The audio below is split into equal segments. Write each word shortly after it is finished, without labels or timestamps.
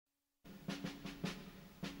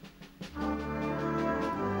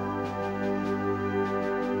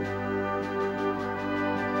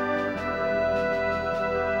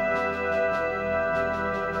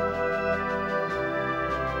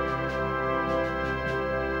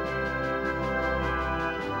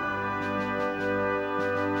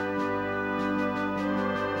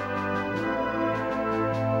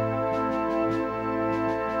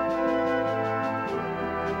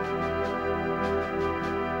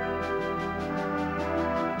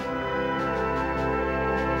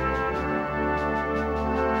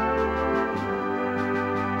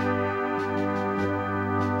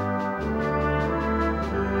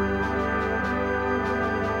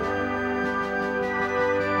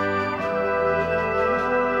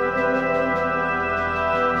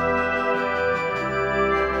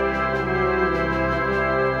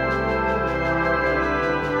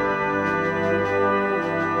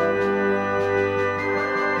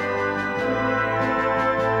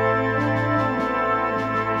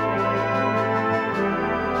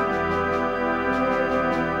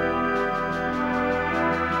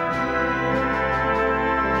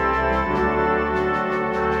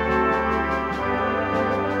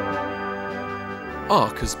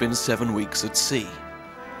Ark has been 7 weeks at sea.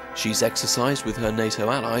 She's exercised with her NATO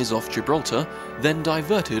allies off Gibraltar, then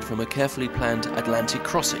diverted from a carefully planned Atlantic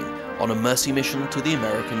crossing on a mercy mission to the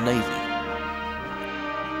American Navy.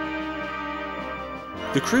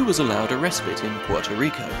 The crew was allowed a respite in Puerto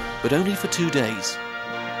Rico, but only for 2 days.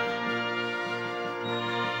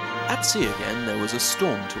 At sea again, there was a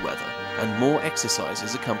storm to weather, and more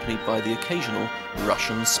exercises accompanied by the occasional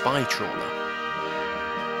Russian spy trawler.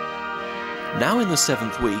 Now in the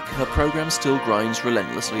 7th week, her program still grinds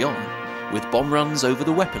relentlessly on, with bomb runs over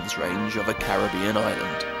the weapons range of a Caribbean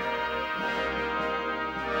island.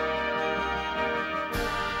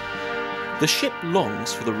 The ship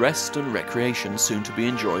longs for the rest and recreation soon to be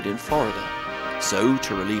enjoyed in Florida. So,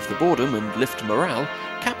 to relieve the boredom and lift morale,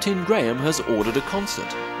 Captain Graham has ordered a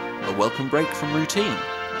concert, a welcome break from routine.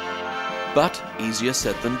 But easier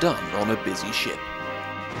said than done on a busy ship.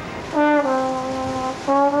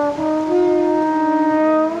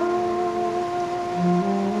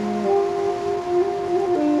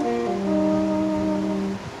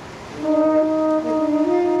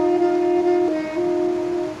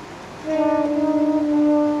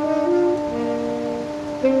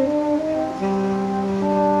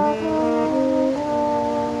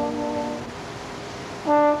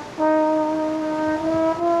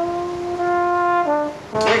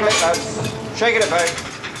 Shake it about.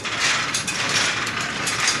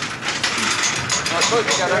 Now close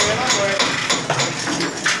together.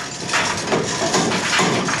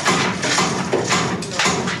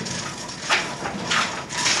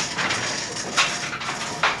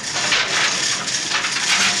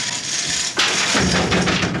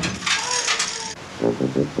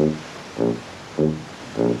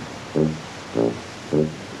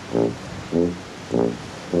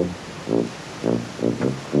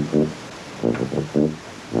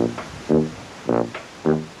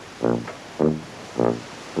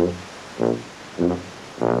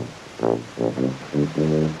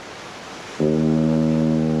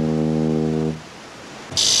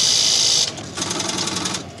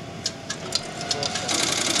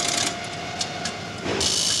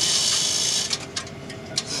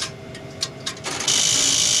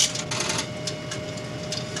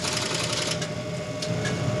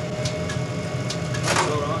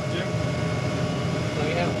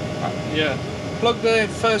 Yeah. Plug the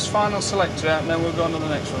first final selector out and then we'll go on to the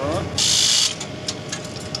next one, alright?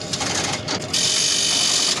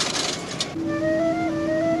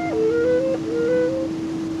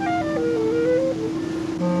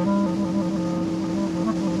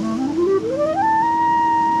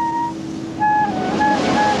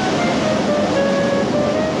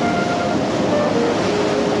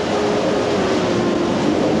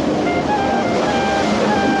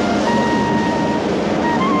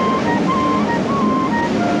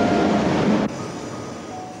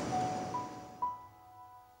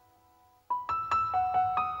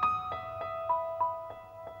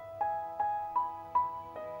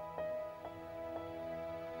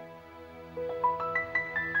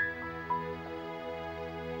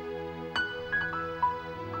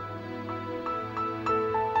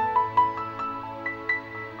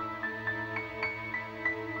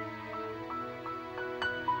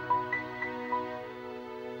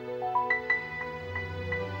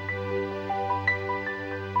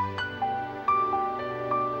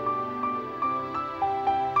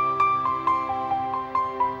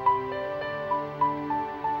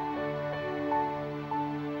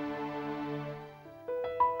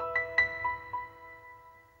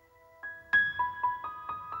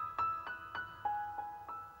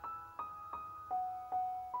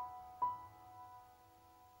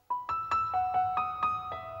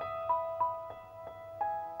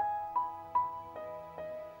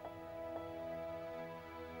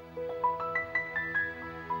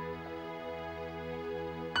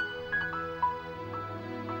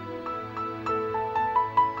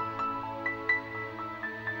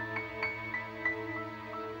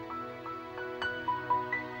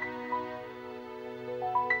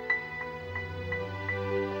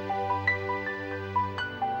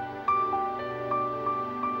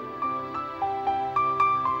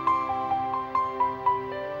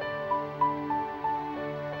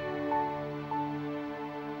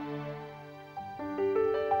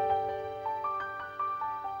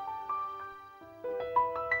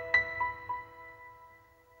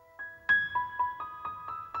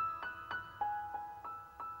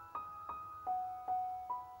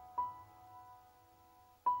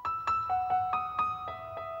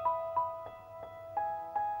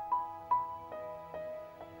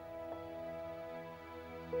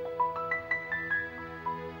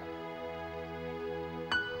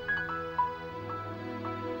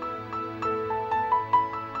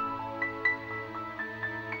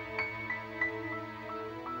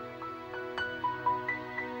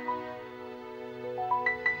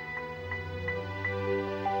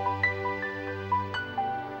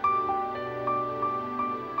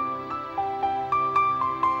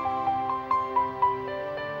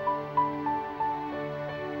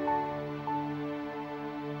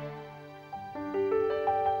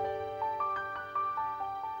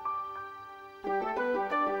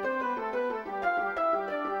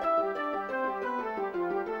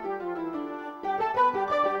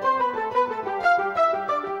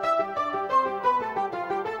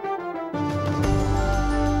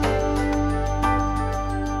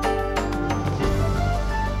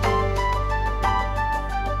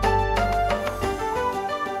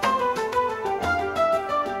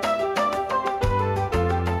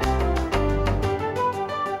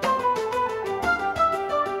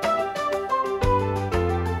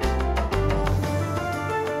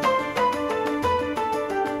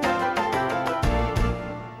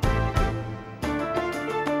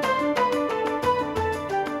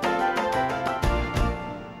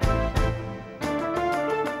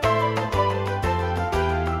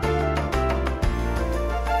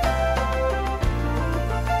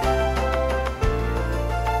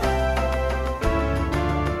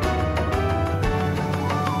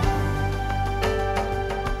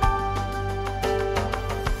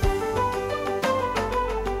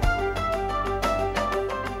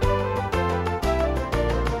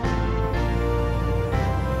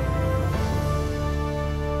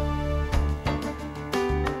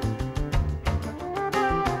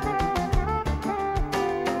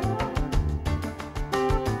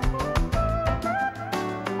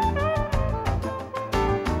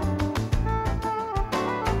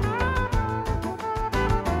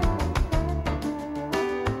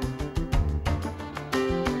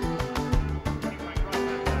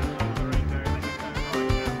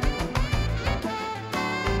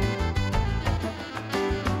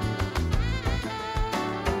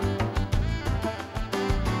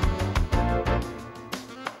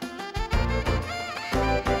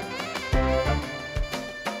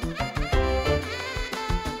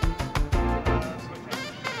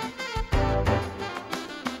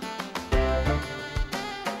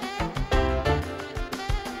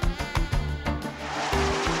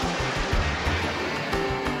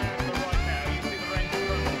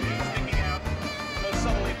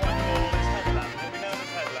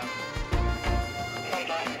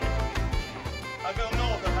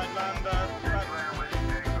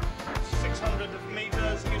 300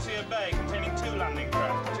 metres, you see a bay containing two landing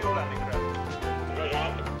craft.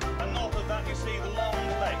 And north of that, you see the long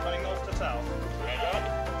lake running north to south.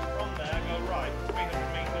 From there, go right,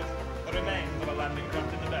 300 metres, the remains of a landing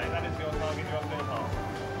craft in the bay. That is your target, you have clear path.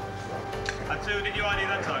 And 2, did you ID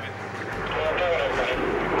that target?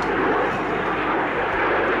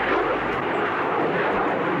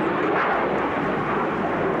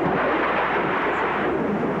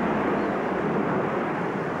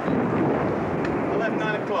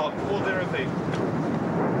 9 o'clock, 40 feet.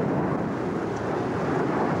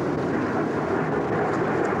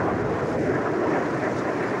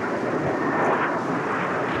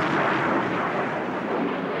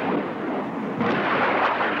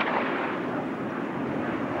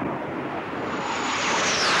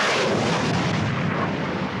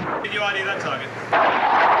 Did you ID that target?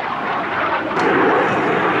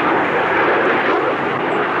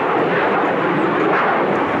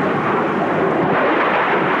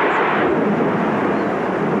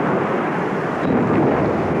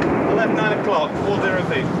 9 o'clock, 40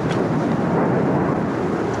 feet.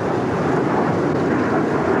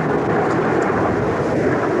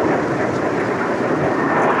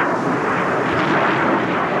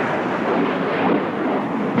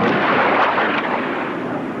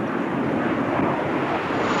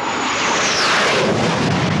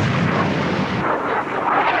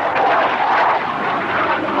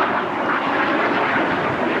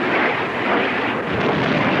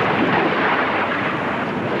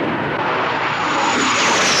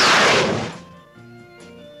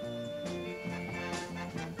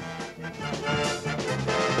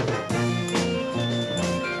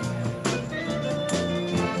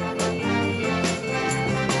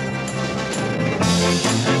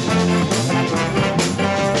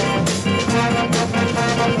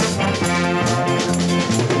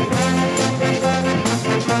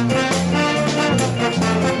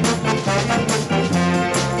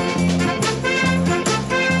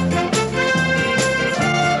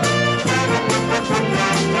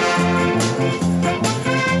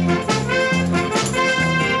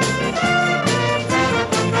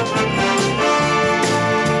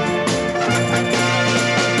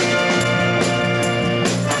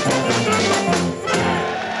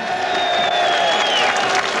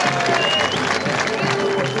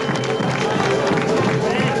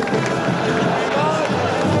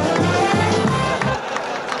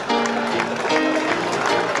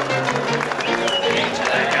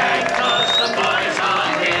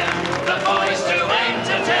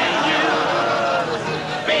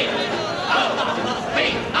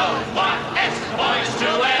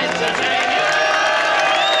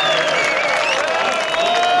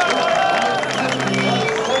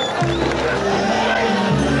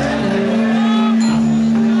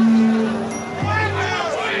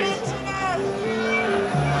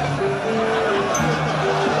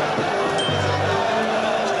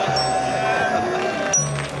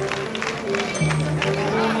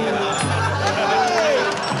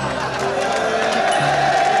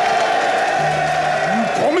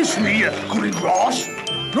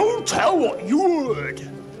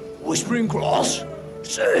 Whispering Cross,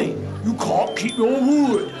 say, you can't keep your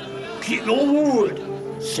word. Keep your word.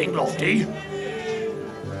 Sing, Lofty.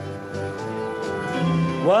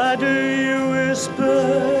 Why do you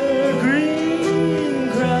whisper, green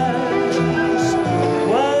grass?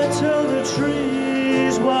 Why tell the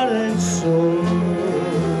trees what ain't so?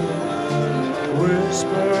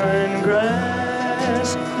 Whispering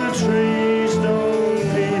grass, the trees don't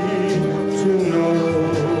need to know.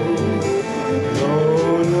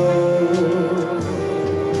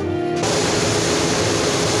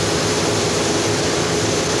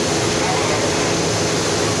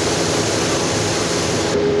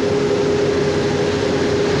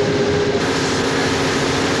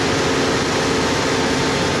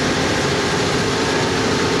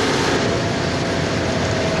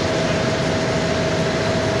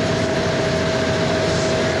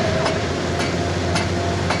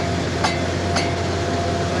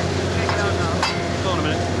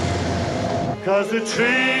 Cause the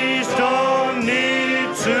trees don't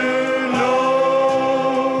need to know.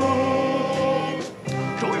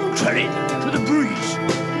 Don't you tell it to the breeze,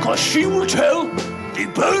 cause she will tell the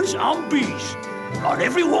birds and bees. Not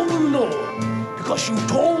everyone will know, because you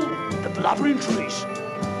told the blabbering trees.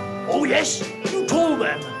 Oh yes, you told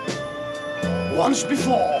them once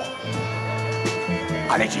before.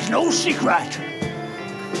 And it is no secret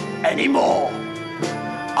anymore.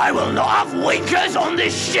 I will not have winkers on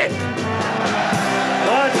this ship.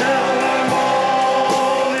 Whatever.